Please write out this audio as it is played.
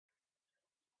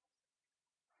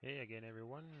Hey again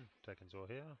everyone, Taikenzor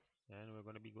here, and we're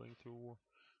going to be going through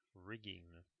rigging.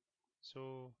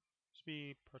 So, this will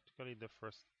be practically the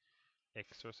first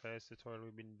exercise tutorial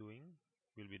we'll be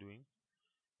doing,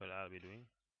 well I'll be doing.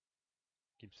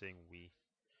 Keep saying we,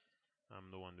 I'm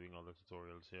the one doing all the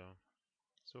tutorials here.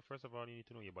 So first of all, you need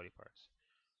to know your body parts.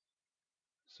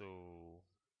 So,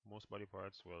 most body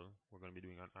parts, well, we're going to be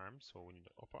doing an arm, so we need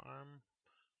the upper arm,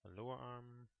 a lower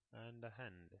arm, and a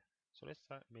hand. So let's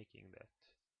start making that.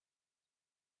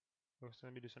 We're just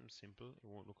going to be doing something simple, it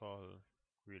won't look all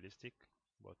realistic,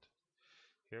 but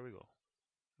here we go.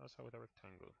 I'll start with a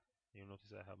rectangle. You'll notice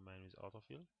I have mine with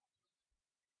autofill.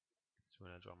 So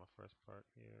when I draw my first part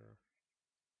here,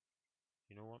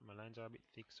 you know what, my lines are a bit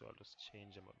thick, so I'll just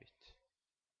change them a bit.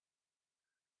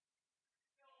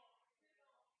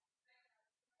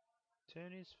 Ten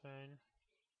is fine.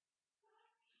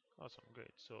 Awesome,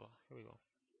 great. So here we go.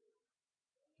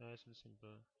 Nice and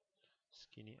simple.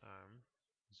 Skinny arm.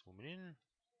 Zooming in,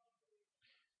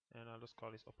 and I'll just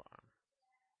call this upper arm.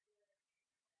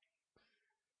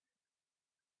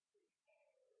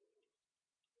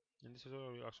 And this is where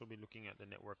we'll also be looking at the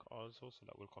network also, so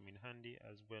that will come in handy,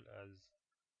 as well as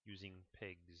using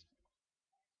pegs.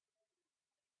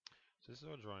 So this is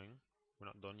our drawing.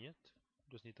 We're not done yet.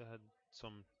 Just need to add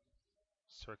some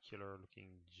circular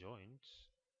looking joints.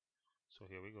 So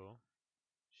here we go.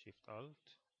 Shift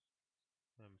Alt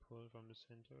and pull from the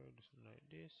center, do something like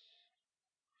this.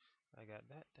 I got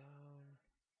that down.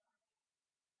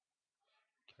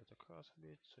 Carry it across a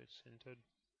bit so it's centered.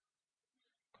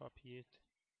 Copy it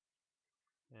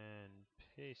and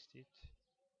paste it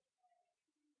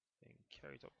and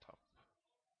carry it up top.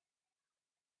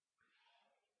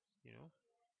 You know?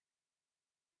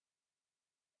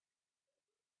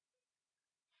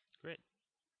 Great.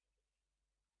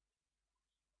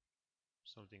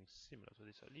 Something similar to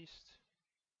this at least.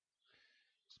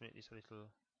 Let's make this a little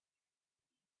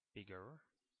bigger.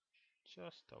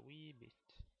 Just a wee bit.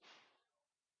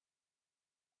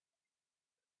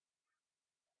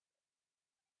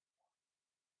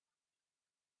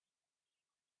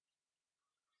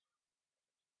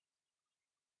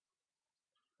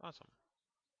 Awesome.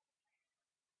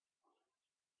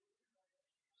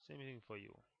 Same thing for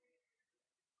you.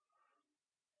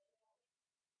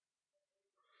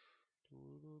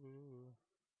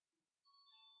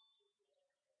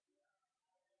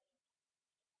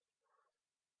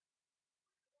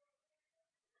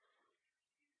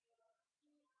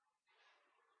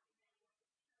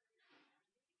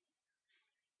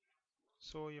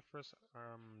 So your first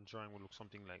drawing will look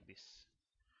something like this.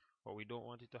 But we don't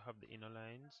want it to have the inner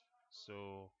lines,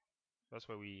 so that's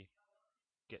why we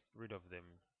get rid of them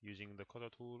using the cutter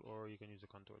tool, or you can use the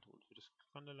contour tool. So just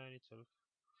click on the line itself,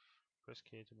 press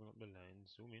K to bring up the line,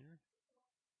 zoom in,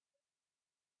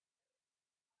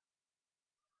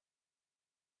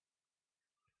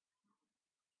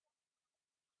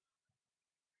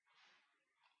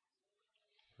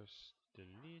 press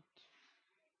delete,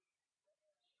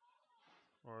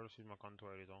 or just use my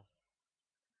contour editor.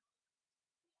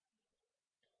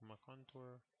 My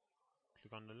contour,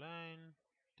 click on the line,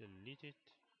 delete it,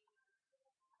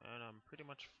 and I'm pretty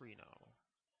much free now.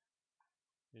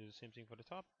 Do the same thing for the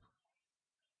top.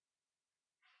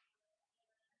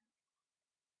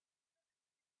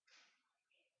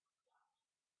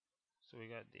 So we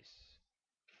got this.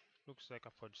 Looks like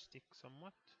a fudge stick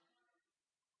somewhat.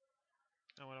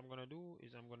 And what I'm gonna do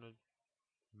is I'm gonna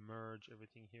merge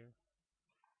everything here,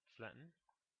 flatten.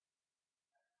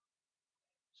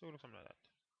 So it looks something like that.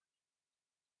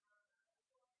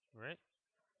 Right?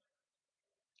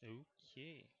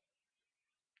 Okay.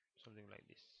 Something like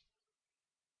this.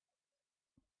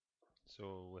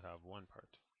 So we have one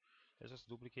part. Let's just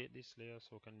duplicate this layer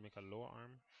so we can make a lower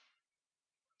arm.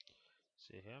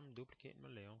 So here I'm duplicating my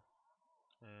layer.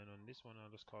 And on this one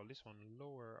I'll just call this one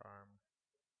lower arm.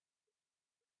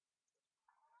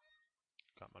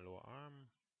 Got my lower arm.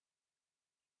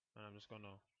 And I'm just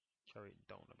gonna carry it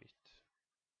down a bit.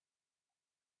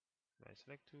 My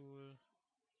select tool.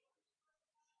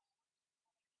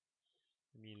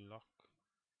 Let me lock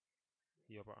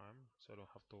the upper arm so I don't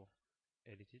have to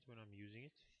edit it when I'm using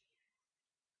it.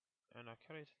 And I'll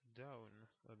carry it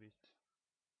down a bit.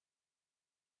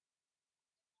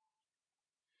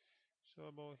 So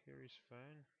about here is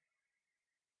fine.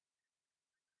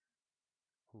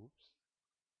 Oops.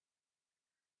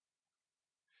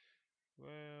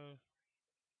 Well,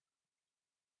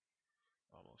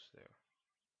 almost there.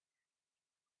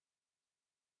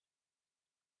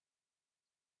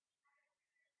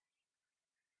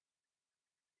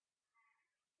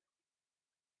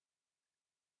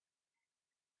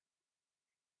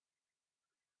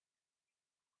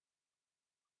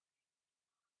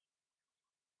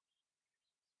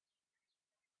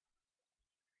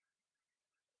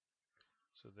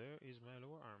 So there is my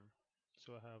lower arm.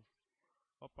 So I have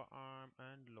upper arm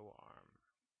and lower arm.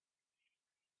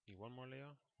 Need one more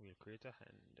layer, we'll create a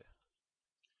hand.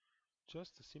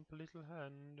 Just a simple little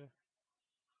hand.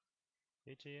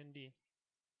 H-A-N-D.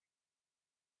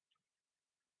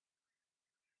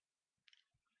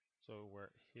 So we're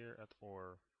here at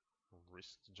our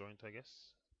wrist joint, I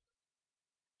guess.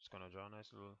 Just gonna draw a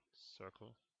nice little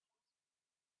circle.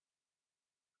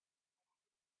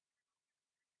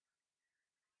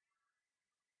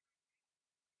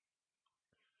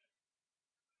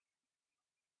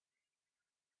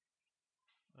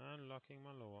 And locking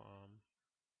my lower arm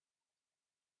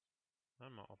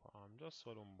and my upper arm just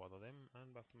so I don't bother them,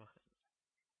 and back to my hand.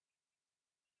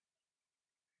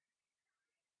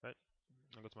 Right,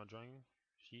 I go to my drawing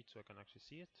sheet so I can actually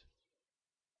see it.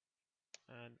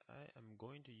 And I am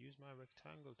going to use my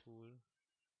rectangle tool.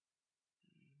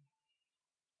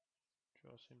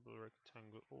 Draw a simple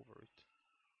rectangle over it.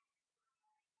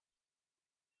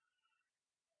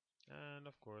 And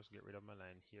of course get rid of my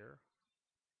line here.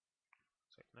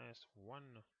 It's like nice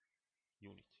one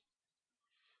unit.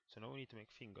 So now we need to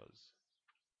make fingers.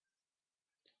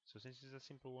 So since it's a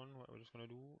simple one, what we're just gonna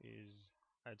do is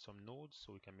add some nodes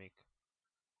so we can make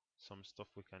some stuff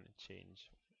we can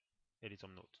change, edit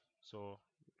some nodes. So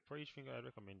for each finger I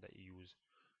recommend that you use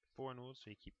 4 nodes, so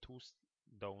you keep 2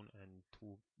 down and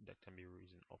 2 that can be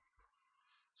risen up.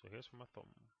 So here's for my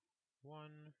thumb.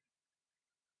 1,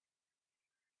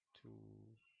 2,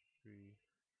 3,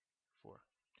 4.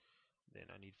 Then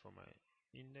I need for my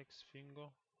index finger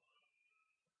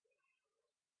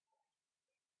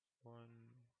 1.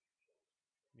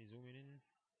 Me zooming in.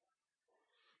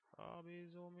 I'll be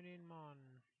zooming in,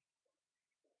 man.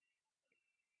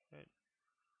 Right.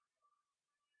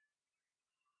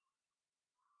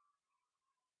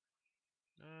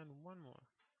 And one more.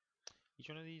 Each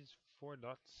one of these 4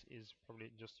 dots is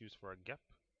probably just used for a gap.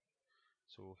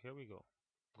 So here we go.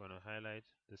 I'm gonna highlight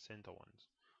the center ones.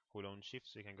 Hold down shift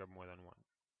so you can grab more than one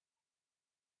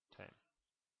time.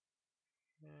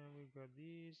 And we got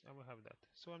these and we have that.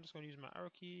 So I'm just gonna use my arrow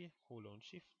key, hold down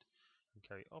shift and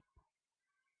carry up.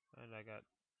 And I got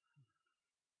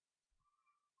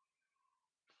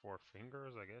 4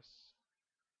 fingers, I guess.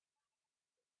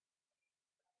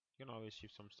 You can always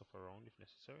shift some stuff around if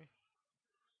necessary.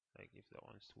 Like if that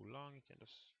one's too long, you can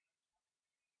just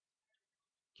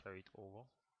carry it over.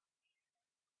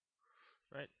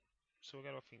 Right, so we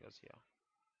got our fingers here.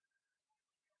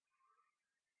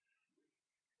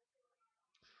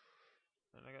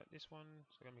 And I got this one,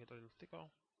 so I'm gonna make it a little thicker.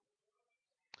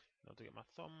 Now to get my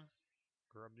thumb,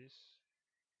 grab this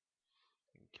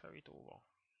and carry it over.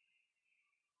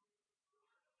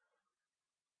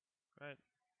 Right,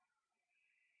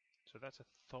 so that's a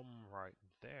thumb right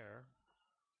there.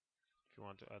 If you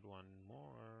want to add one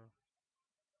more,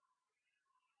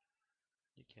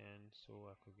 you can. So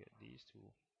I could get these two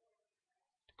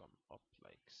to come up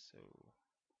like so.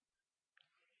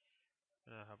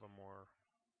 And I have a more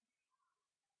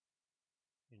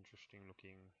interesting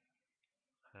looking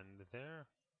hand there.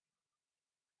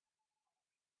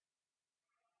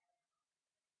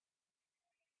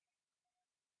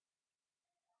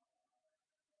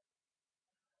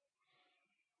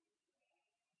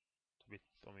 It's a bit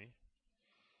thummy,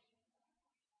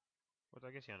 but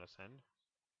I guess you understand.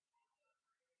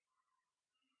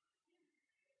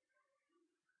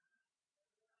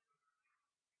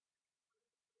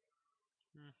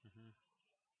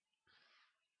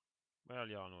 Well,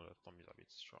 y'all know that thumb is a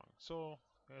bit strong. So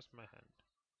here's my hand.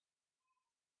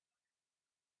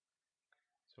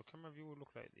 So camera view will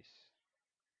look like this.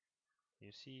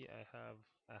 You see I have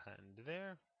a hand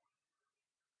there.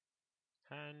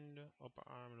 Hand, upper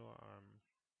arm, lower arm.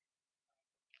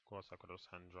 Of course I could just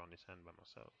hand draw this hand by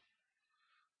myself,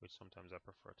 which sometimes I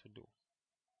prefer to do.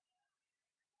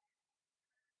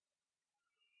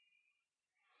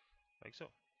 Like so.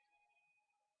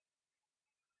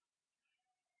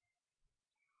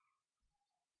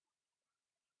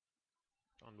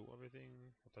 Undo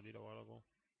everything what I did a while ago.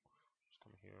 Just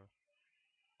come here.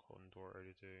 Contour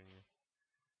editing.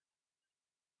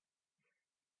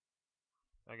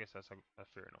 I guess that's a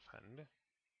fair enough hand.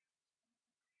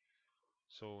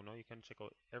 So now you can check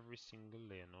out every single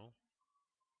layer now.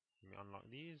 Let me unlock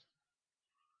these.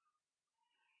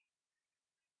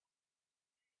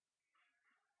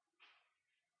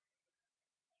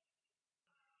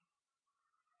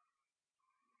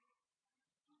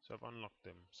 So I've unlocked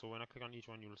them. So when I click on each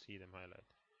one, you'll see them highlight.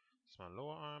 This is my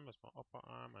lower arm, that's my upper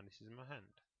arm, and this is my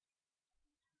hand.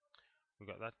 We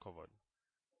got that covered.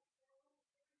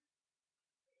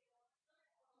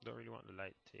 Don't really want the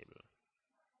light table.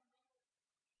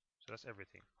 So that's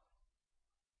everything.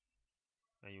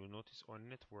 and you'll notice our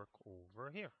network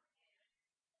over here,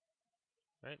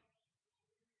 right?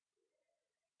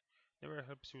 Never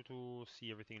helps you to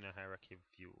see everything in a hierarchy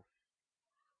view.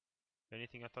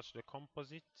 Anything attached to the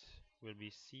composite will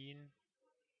be seen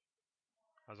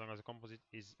as long as the composite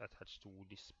is attached to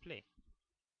display.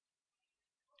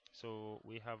 So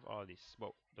we have all this,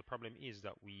 but the problem is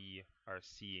that we are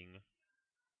seeing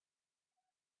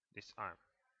this arm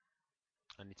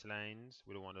and its lines.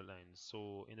 We don't want the lines.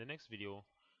 So in the next video,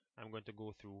 I'm going to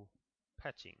go through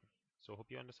patching. So I hope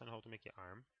you understand how to make your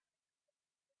arm.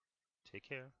 Take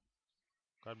care.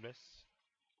 God bless.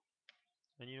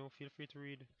 And feel free to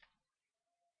read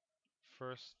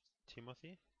First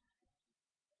Timothy.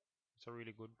 It's a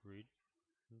really good read.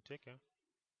 Take care.